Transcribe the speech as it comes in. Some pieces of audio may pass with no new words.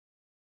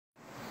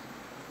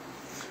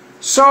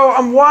So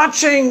I'm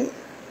watching,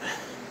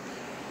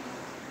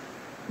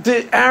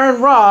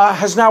 Aaron Ra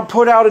has now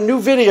put out a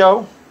new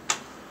video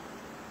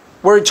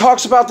where he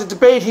talks about the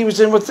debate he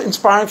was in with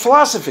Inspiring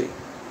Philosophy.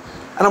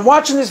 And I'm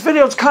watching this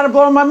video, it's kind of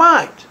blowing my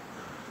mind.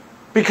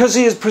 Because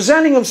he is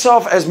presenting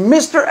himself as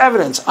Mr.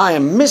 Evidence. I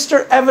am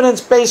Mr.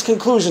 Evidence-based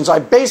conclusions. I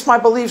base my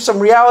beliefs and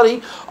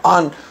reality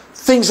on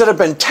things that have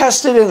been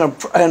tested and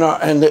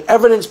the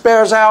evidence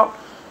bears out,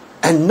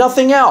 and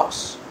nothing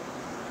else.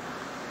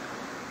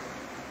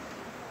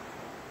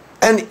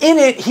 And in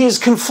it, he is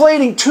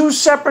conflating two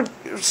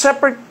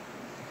separate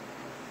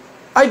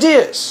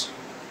ideas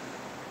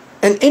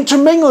and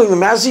intermingling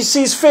them as he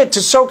sees fit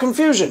to sow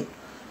confusion.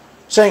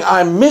 Saying,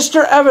 I'm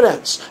Mr.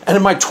 Evidence, and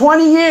in my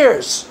 20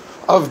 years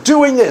of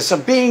doing this,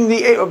 of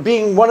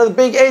being one of the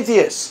big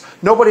atheists,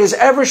 nobody has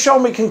ever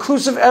shown me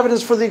conclusive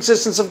evidence for the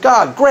existence of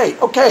God.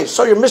 Great, okay,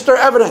 so you're Mr.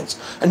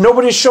 Evidence, and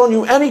nobody has shown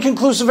you any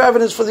conclusive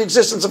evidence for the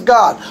existence of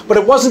God. But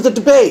it wasn't the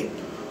debate.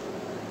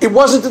 It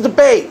wasn't the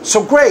debate.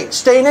 So great,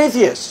 stay an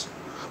atheist.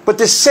 But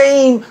the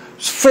same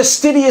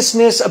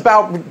fastidiousness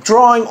about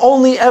drawing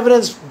only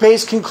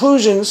evidence-based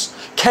conclusions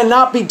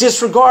cannot be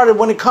disregarded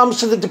when it comes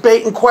to the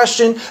debate in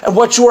question and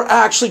what you are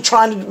actually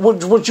trying to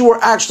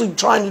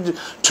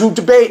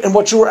debate and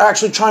what you were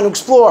actually trying to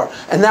explore.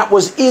 And that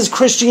was, is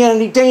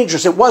Christianity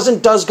dangerous? It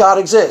wasn't, does God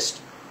exist?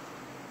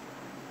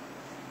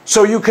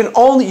 So you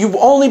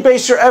only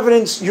base your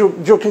evidence,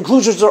 your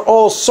conclusions are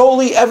all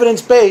solely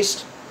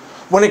evidence-based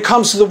when it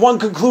comes to the one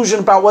conclusion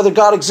about whether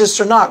God exists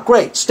or not.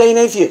 Great, stay an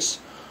atheist.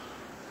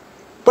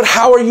 But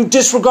how are you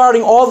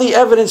disregarding all the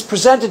evidence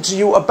presented to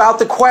you about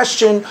the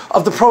question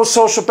of the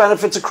pro-social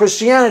benefits of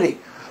Christianity?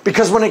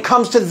 Because when it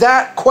comes to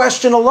that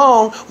question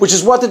alone, which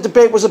is what the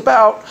debate was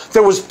about,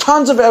 there was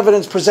tons of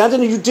evidence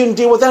presented and you didn't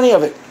deal with any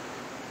of it.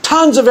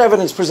 Tons of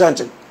evidence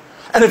presented.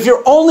 And if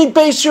you're only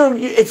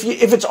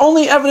if it's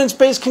only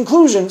evidence-based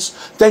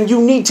conclusions, then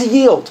you need to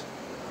yield.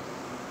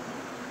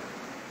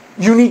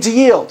 You need to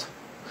yield.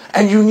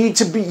 And you need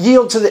to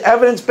yield to the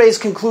evidence-based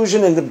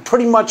conclusion and the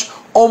pretty much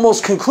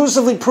almost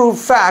conclusively proved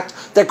fact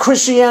that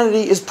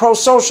Christianity is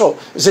pro-social,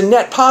 is a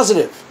net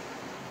positive.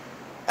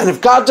 And if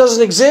God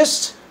doesn't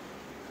exist,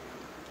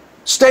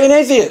 stay an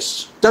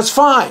atheist. That's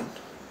fine.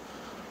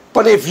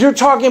 But if you're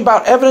talking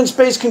about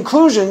evidence-based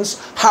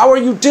conclusions, how are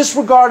you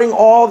disregarding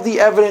all of the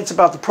evidence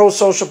about the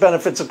pro-social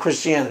benefits of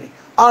Christianity?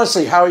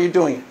 Honestly, how are you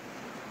doing it?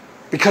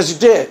 Because you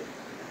did.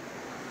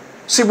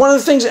 See, one of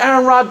the things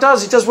Aaron Ra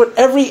does, he does what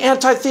every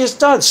anti-theist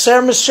does.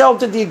 Sarah Michelle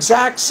did the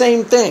exact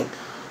same thing.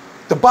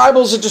 The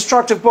Bible is a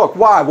destructive book.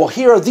 Why? Well,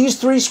 here are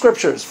these three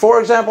scriptures. For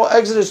example,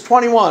 Exodus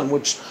 21,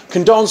 which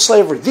condones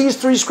slavery.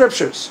 These three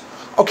scriptures.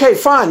 Okay,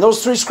 fine.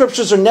 Those three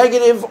scriptures are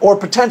negative or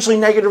potentially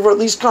negative or at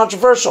least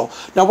controversial.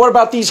 Now, what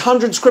about these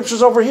 100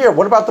 scriptures over here?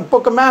 What about the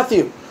book of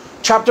Matthew,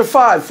 chapter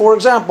 5, for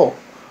example,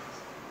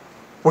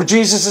 where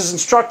Jesus is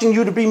instructing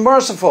you to be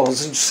merciful,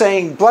 is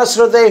saying, blessed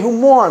are they who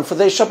mourn, for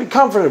they shall be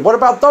comforted. What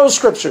about those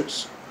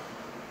scriptures?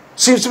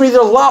 Seems to me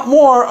there are a lot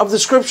more of the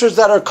scriptures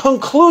that are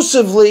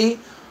conclusively,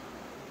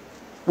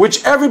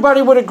 which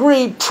everybody would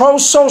agree,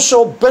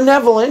 pro-social,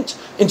 benevolent,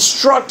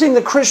 instructing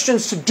the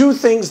Christians to do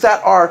things that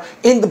are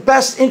in the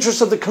best interest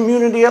of the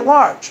community at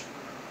large.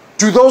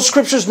 Do those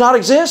scriptures not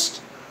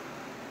exist?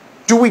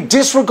 Do we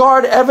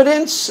disregard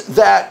evidence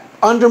that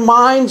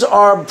undermines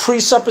our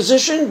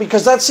presupposition?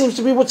 Because that seems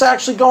to be what's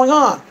actually going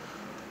on.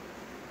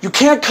 You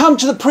can't come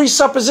to the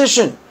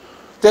presupposition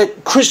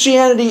that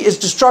Christianity is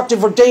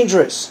destructive or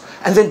dangerous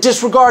and then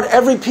disregard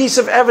every piece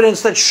of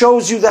evidence that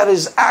shows you that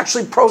is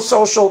actually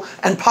pro-social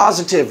and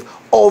positive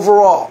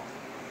overall.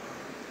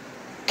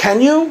 Can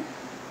you?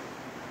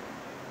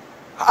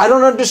 I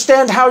don't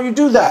understand how you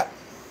do that.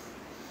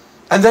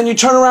 And then you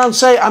turn around and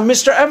say, I'm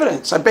Mr.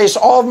 Evidence. I base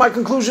all of my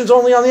conclusions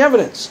only on the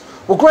evidence.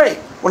 Well, great.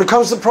 When it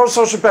comes to the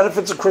pro-social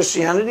benefits of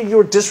Christianity,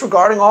 you're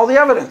disregarding all the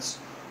evidence.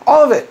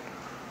 All of it.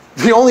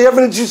 The only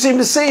evidence you seem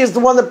to see is the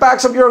one that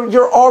backs up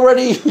your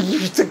already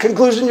the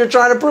conclusion you're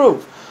trying to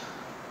prove.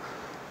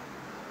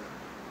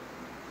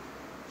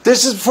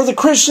 This is for the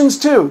Christians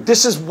too.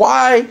 This is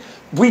why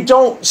we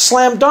don't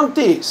slam dunk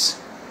these.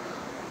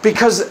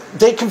 Because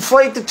they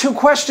conflate the two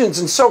questions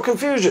and sow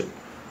confusion.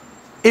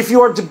 If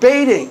you are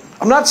debating,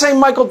 I'm not saying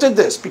Michael did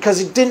this because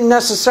he didn't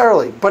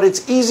necessarily, but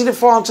it's easy to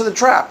fall into the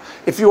trap.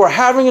 If you are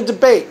having a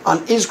debate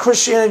on is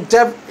Christianity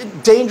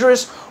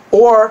dangerous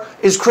or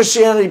is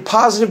Christianity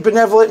positive,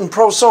 benevolent, and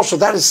pro-social,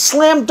 that is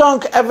slam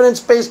dunk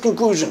evidence-based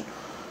conclusion.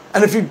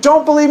 And if you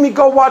don't believe me,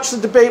 go watch the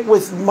debate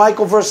with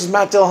Michael versus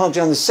Matt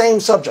Dillahunty on the same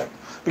subject,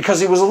 because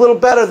he was a little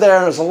better there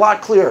and it was a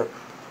lot clearer.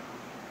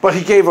 But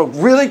he gave a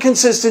really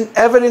consistent,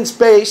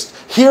 evidence-based,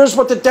 here's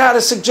what the data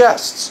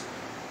suggests.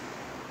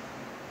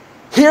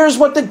 Here's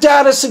what the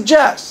data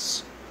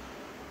suggests.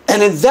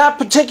 And in that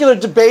particular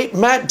debate,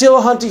 Matt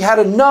Dillahunty had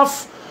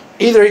enough,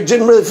 either he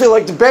didn't really feel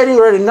like debating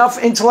or had enough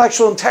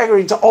intellectual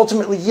integrity to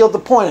ultimately yield the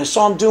point. I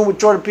saw him doing with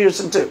Jordan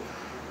Peterson too.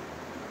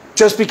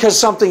 Just because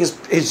something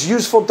is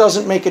useful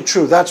doesn't make it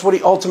true. That's what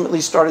he ultimately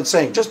started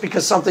saying. Just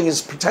because something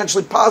is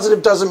potentially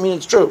positive doesn't mean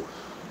it's true.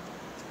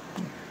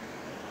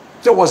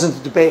 There wasn't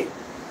a debate.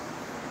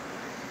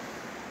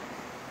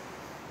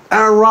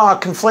 Aaron Ra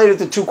conflated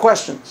the two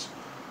questions.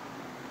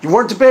 You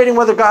weren't debating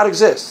whether God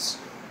exists.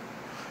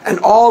 And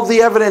all of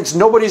the evidence,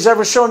 nobody's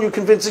ever shown you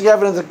convincing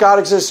evidence that God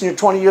exists in your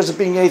 20 years of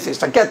being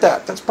atheist. I get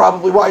that. That's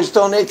probably why you're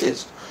still an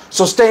atheist.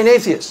 So stay an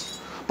atheist.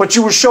 But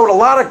you were shown a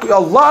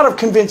lot of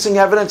convincing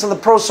evidence on the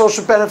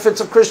pro-social benefits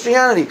of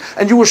Christianity.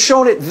 And you were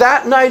shown it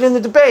that night in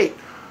the debate.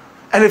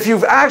 And if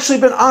you've actually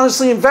been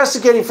honestly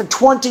investigating for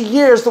 20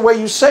 years the way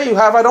you say you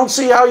have, I don't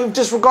see how you've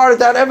disregarded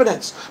that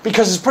evidence.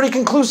 Because it's pretty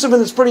conclusive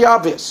and it's pretty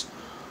obvious.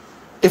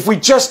 If we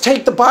just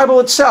take the Bible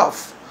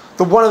itself,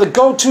 one of the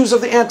go-tos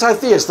of the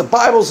anti-theists, the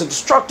Bible is a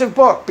destructive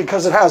book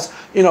because it has,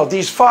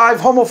 these 5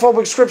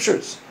 homophobic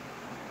scriptures.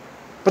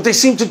 But they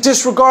seem to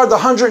disregard the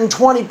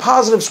 120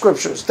 positive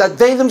scriptures that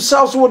they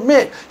themselves will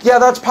admit, yeah,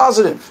 that's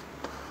positive.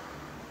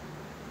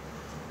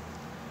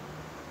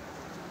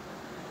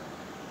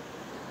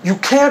 You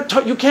can't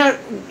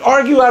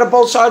argue out of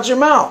both sides of your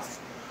mouth.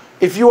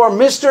 If you are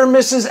Mr. and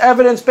Mrs.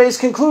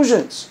 Evidence-Based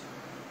Conclusions,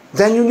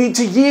 then you need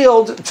to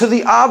yield to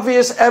the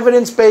obvious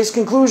evidence-based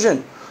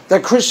conclusion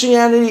that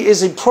Christianity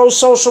is a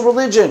pro-social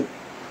religion,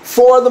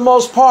 for the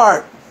most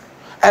part,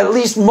 at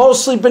least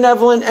mostly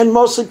benevolent and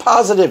mostly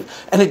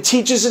positive, and it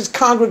teaches its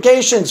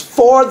congregations,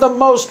 for the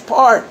most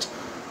part.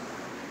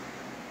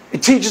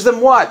 It teaches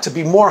them what? To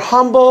be more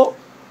humble,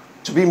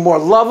 to be more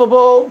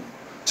lovable,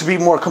 to be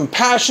more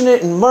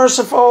compassionate and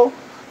merciful,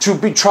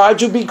 try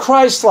to be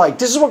Christ-like.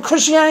 This is what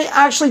Christianity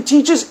actually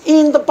teaches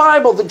in the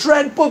Bible, the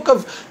dread book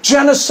of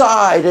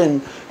genocide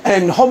and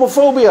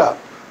homophobia.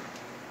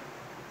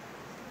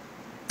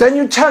 Then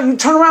you turn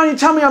around and you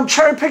tell me I'm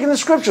cherry-picking the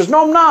scriptures.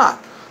 No, I'm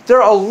not.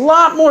 There are a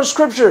lot more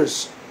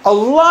scriptures. A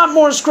lot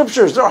more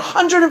scriptures. There are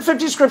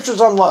 150 scriptures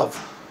on love,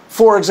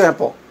 for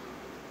example.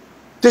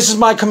 This is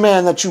my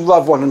command, that you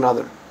love one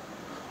another.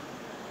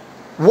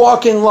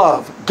 Walk in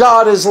love.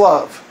 God is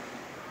love.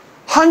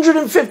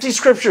 150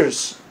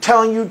 scriptures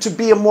telling you to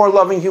be a more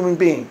loving human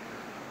being.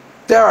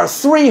 There are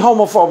 3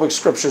 homophobic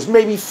scriptures,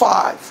 maybe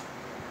 5.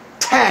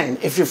 10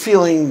 if you're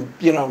feeling,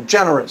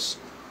 generous.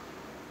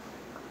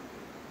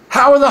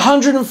 How are the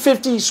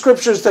 150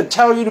 scriptures that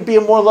tell you to be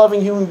a more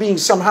loving human being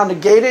somehow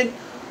negated?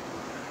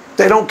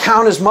 They don't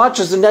count as much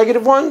as the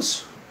negative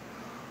ones?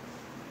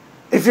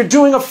 If you're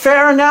doing a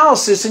fair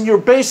analysis and you're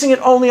basing it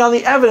only on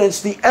the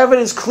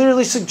evidence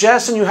clearly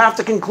suggests, and you have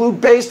to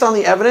conclude based on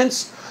the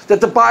evidence,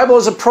 that the Bible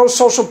is a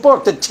pro-social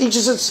book that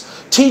teaches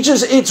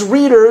its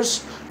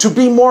readers to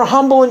be more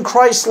humble and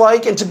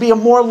Christ-like and to be a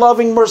more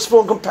loving, merciful,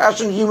 and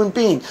compassionate human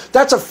being.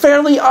 That's a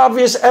fairly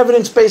obvious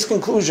evidence-based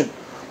conclusion.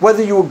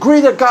 Whether you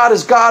agree that God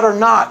is God or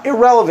not,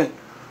 irrelevant.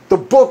 The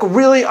book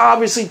really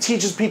obviously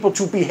teaches people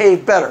to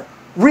behave better.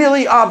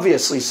 Really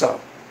obviously so.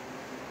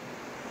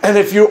 And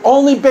if you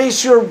only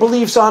base your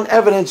beliefs on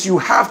evidence, you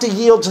have to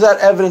yield to that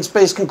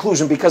evidence-based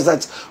conclusion because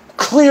that's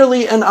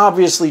clearly and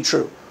obviously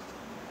true.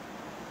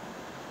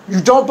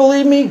 You don't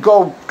believe me?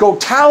 Go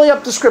tally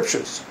up the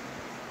scriptures.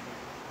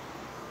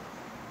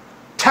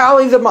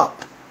 Tally them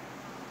up.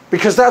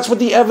 Because that's what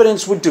the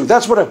evidence would do.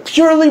 That's what a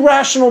purely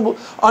rational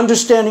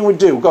understanding would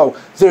do.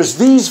 There's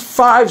these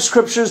 5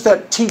 scriptures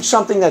that teach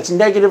something that's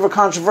negative or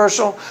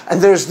controversial,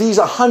 and there's these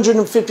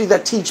 150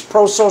 that teach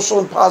pro-social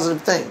and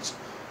positive things.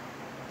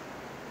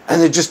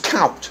 And they just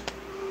count.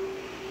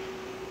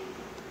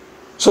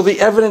 So the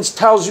evidence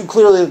tells you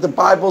clearly that the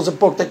Bible is a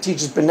book that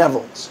teaches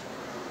benevolence.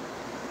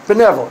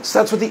 Benevolence.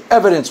 That's what the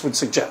evidence would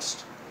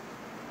suggest.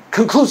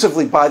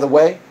 Conclusively, by the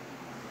way.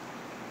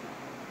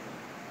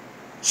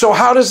 So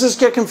how does this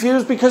get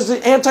confused? Because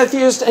the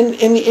anti-theist and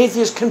the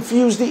atheist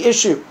confuse the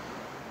issue.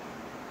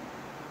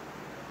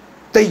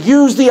 They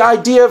use the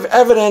idea of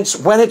evidence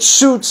when it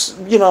suits,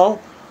 no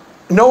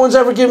one's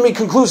ever given me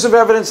conclusive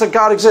evidence that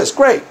God exists.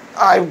 Great.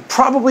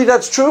 Probably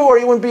that's true, or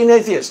you wouldn't be an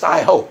atheist.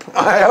 I hope.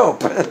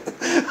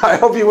 I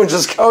hope you wouldn't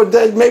just go,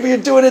 maybe you're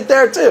doing it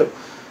there too.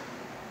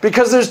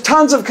 Because there's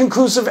tons of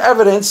conclusive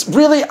evidence,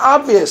 really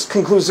obvious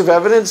conclusive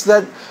evidence,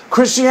 that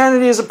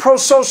Christianity is a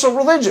pro-social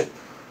religion.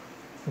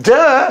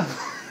 Duh.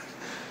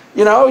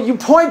 You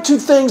point to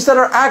things that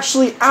are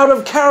actually out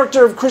of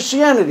character of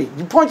Christianity.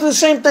 You point to the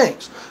same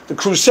things. The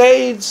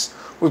Crusades,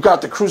 we've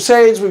got the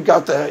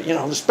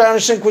the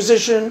Spanish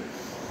Inquisition,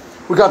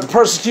 we've got the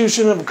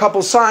persecution of a couple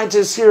of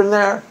scientists here and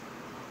there.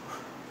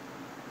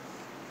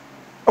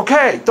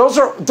 Okay,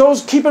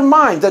 keep in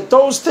mind that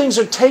those things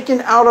are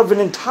taken out of an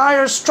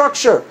entire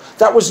structure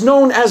that was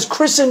known as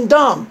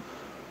Christendom,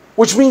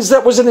 which means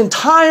that was an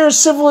entire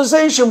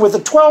civilization with a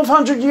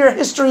 1,200-year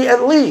history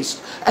at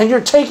least. And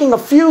you're taking a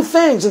few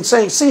things and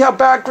saying, see how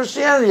bad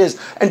Christianity is,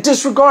 and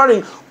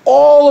disregarding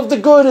all of the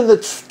good in the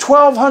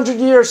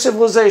 1,200-year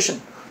civilization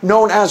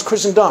known as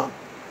Christendom.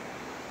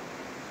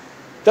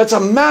 That's a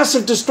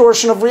massive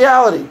distortion of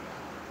reality.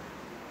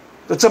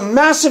 That's a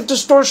massive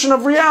distortion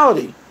of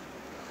reality.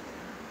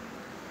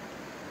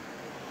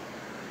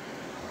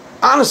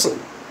 Honestly,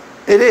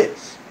 it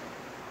is.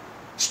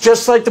 It's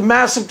just like the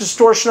massive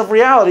distortion of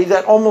reality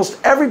that almost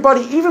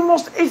everybody, even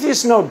most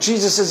atheists, know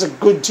Jesus is a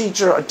good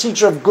teacher, a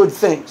teacher of good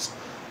things.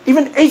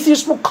 Even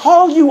atheists will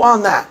call you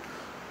on that.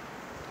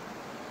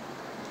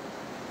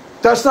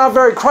 That's not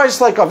very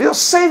Christ-like of you. They'll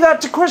say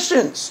that to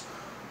Christians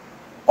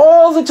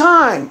all the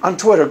time on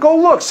Twitter. Go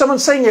look.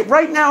 Someone's saying it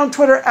right now on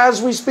Twitter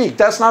as we speak.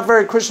 That's not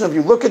very Christian of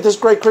you. Look at this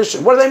great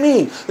Christian. What do they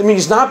mean? They mean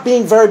he's not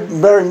being very,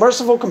 very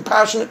merciful,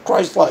 compassionate,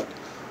 Christ-like.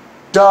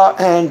 Duh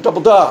and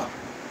double duh.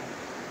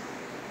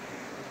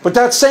 But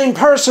that same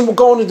person will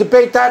go into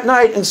debate that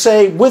night and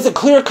say, with a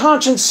clear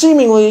conscience,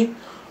 seemingly,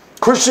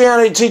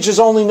 Christianity teaches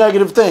only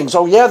negative things.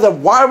 Oh yeah,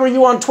 why were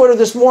you on Twitter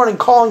this morning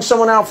calling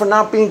someone out for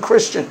not being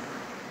Christian?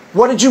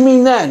 What did you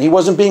mean then? He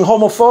wasn't being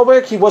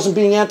homophobic? He wasn't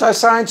being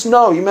anti-science?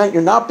 No, you meant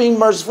you're not being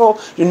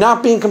merciful, you're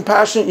not being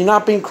compassionate, you're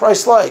not being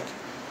Christ-like.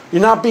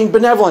 You're not being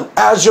benevolent,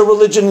 as your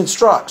religion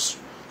instructs.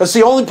 That's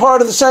the only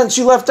part of the sentence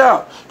you left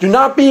out. You're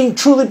not being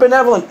truly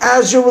benevolent,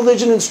 as your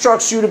religion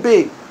instructs you to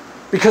be.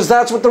 Because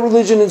that's what the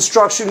religion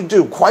instructs you to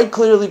do, quite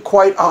clearly,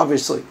 quite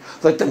obviously.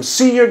 Let them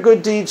see your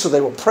good deeds so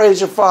they will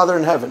praise your Father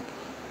in heaven.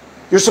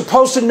 You're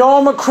supposed to know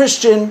I'm a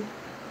Christian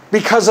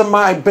because of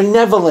my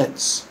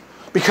benevolence.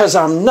 Because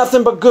I'm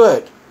nothing but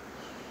good.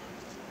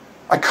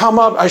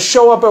 I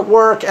show up at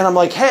work and I'm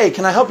like, hey,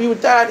 can I help you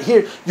with that?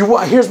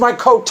 Here's my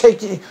coat,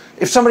 take it.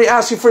 If somebody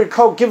asks you for your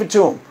coat, give it to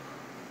them.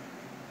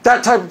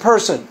 That type of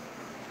person.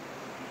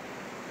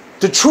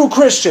 The true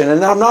Christian,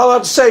 and I'm not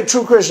allowed to say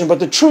true Christian, but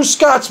the true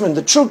Scotsman,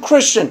 the true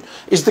Christian,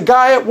 is the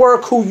guy at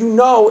work who you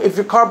know if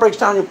your car breaks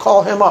down, you'll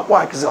call him up.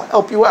 Why? Because he'll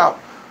help you out.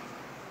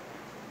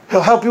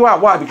 He'll help you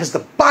out. Why? Because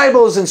the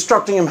Bible is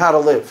instructing him how to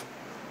live.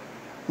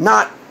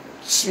 Not,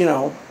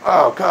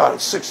 oh God,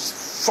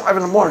 it's 5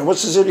 in the morning.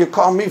 What's this idiot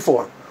calling me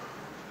for?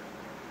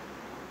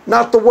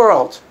 Not the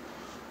world.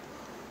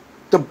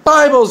 The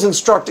Bible is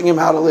instructing him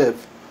how to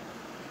live.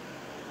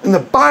 And the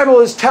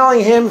Bible is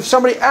telling him, if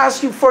somebody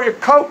asks you for your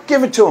coat,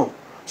 give it to him.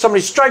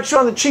 Somebody strikes you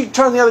on the cheek,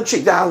 turn the other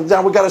cheek. Now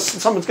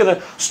someone's going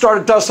to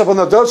start a dust up on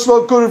that. That's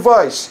not good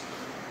advice.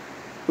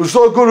 It's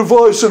not good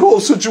advice in all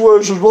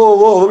situations. Blah,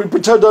 blah. Let me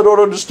pretend I don't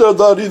understand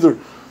that either.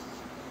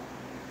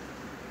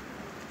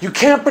 You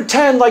can't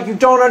pretend like you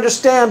don't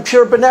understand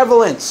pure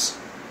benevolence.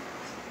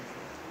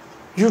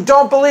 You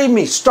don't believe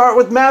me? Start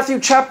with Matthew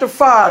chapter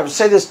 5. I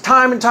say this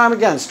time and time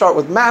again. Start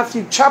with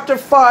Matthew chapter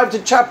 5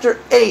 to chapter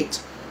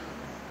 8.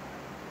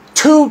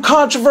 2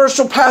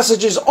 controversial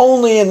passages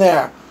only in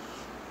there.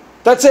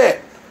 That's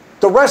it.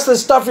 The rest of the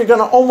stuff you're going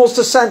to almost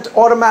assent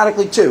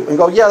automatically to and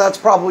go, yeah, that's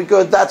probably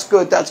good, that's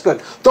good, that's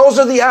good. Those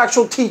are the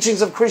actual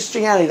teachings of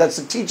Christianity. That's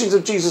the teachings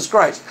of Jesus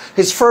Christ.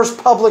 His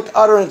first public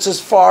utterance as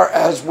far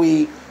as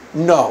we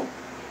know.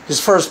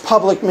 His first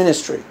public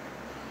ministry.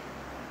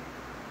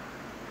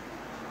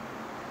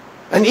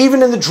 And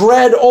even in the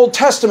dread Old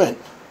Testament,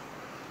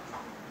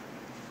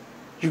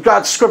 you've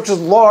got scriptures,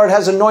 the Lord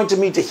has anointed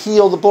me to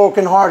heal the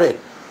brokenhearted.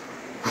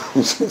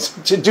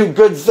 To do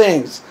good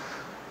things.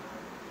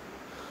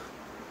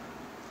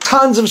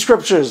 Tons of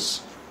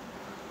scriptures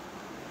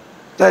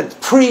that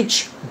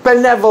preach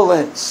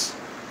benevolence,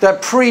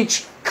 that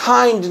preach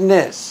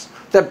kindness,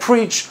 that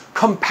preach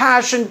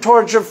compassion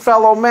towards your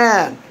fellow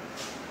man.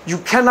 You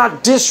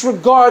cannot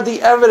disregard the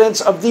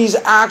evidence of these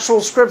actual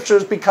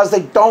scriptures because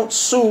they don't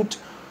suit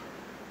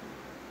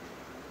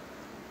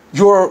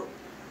your,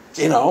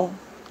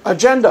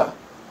 agenda.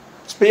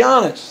 Let's be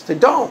honest, they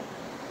don't.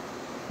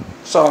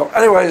 So,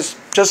 anyways,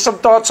 just some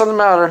thoughts on the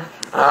matter.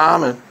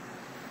 Amen.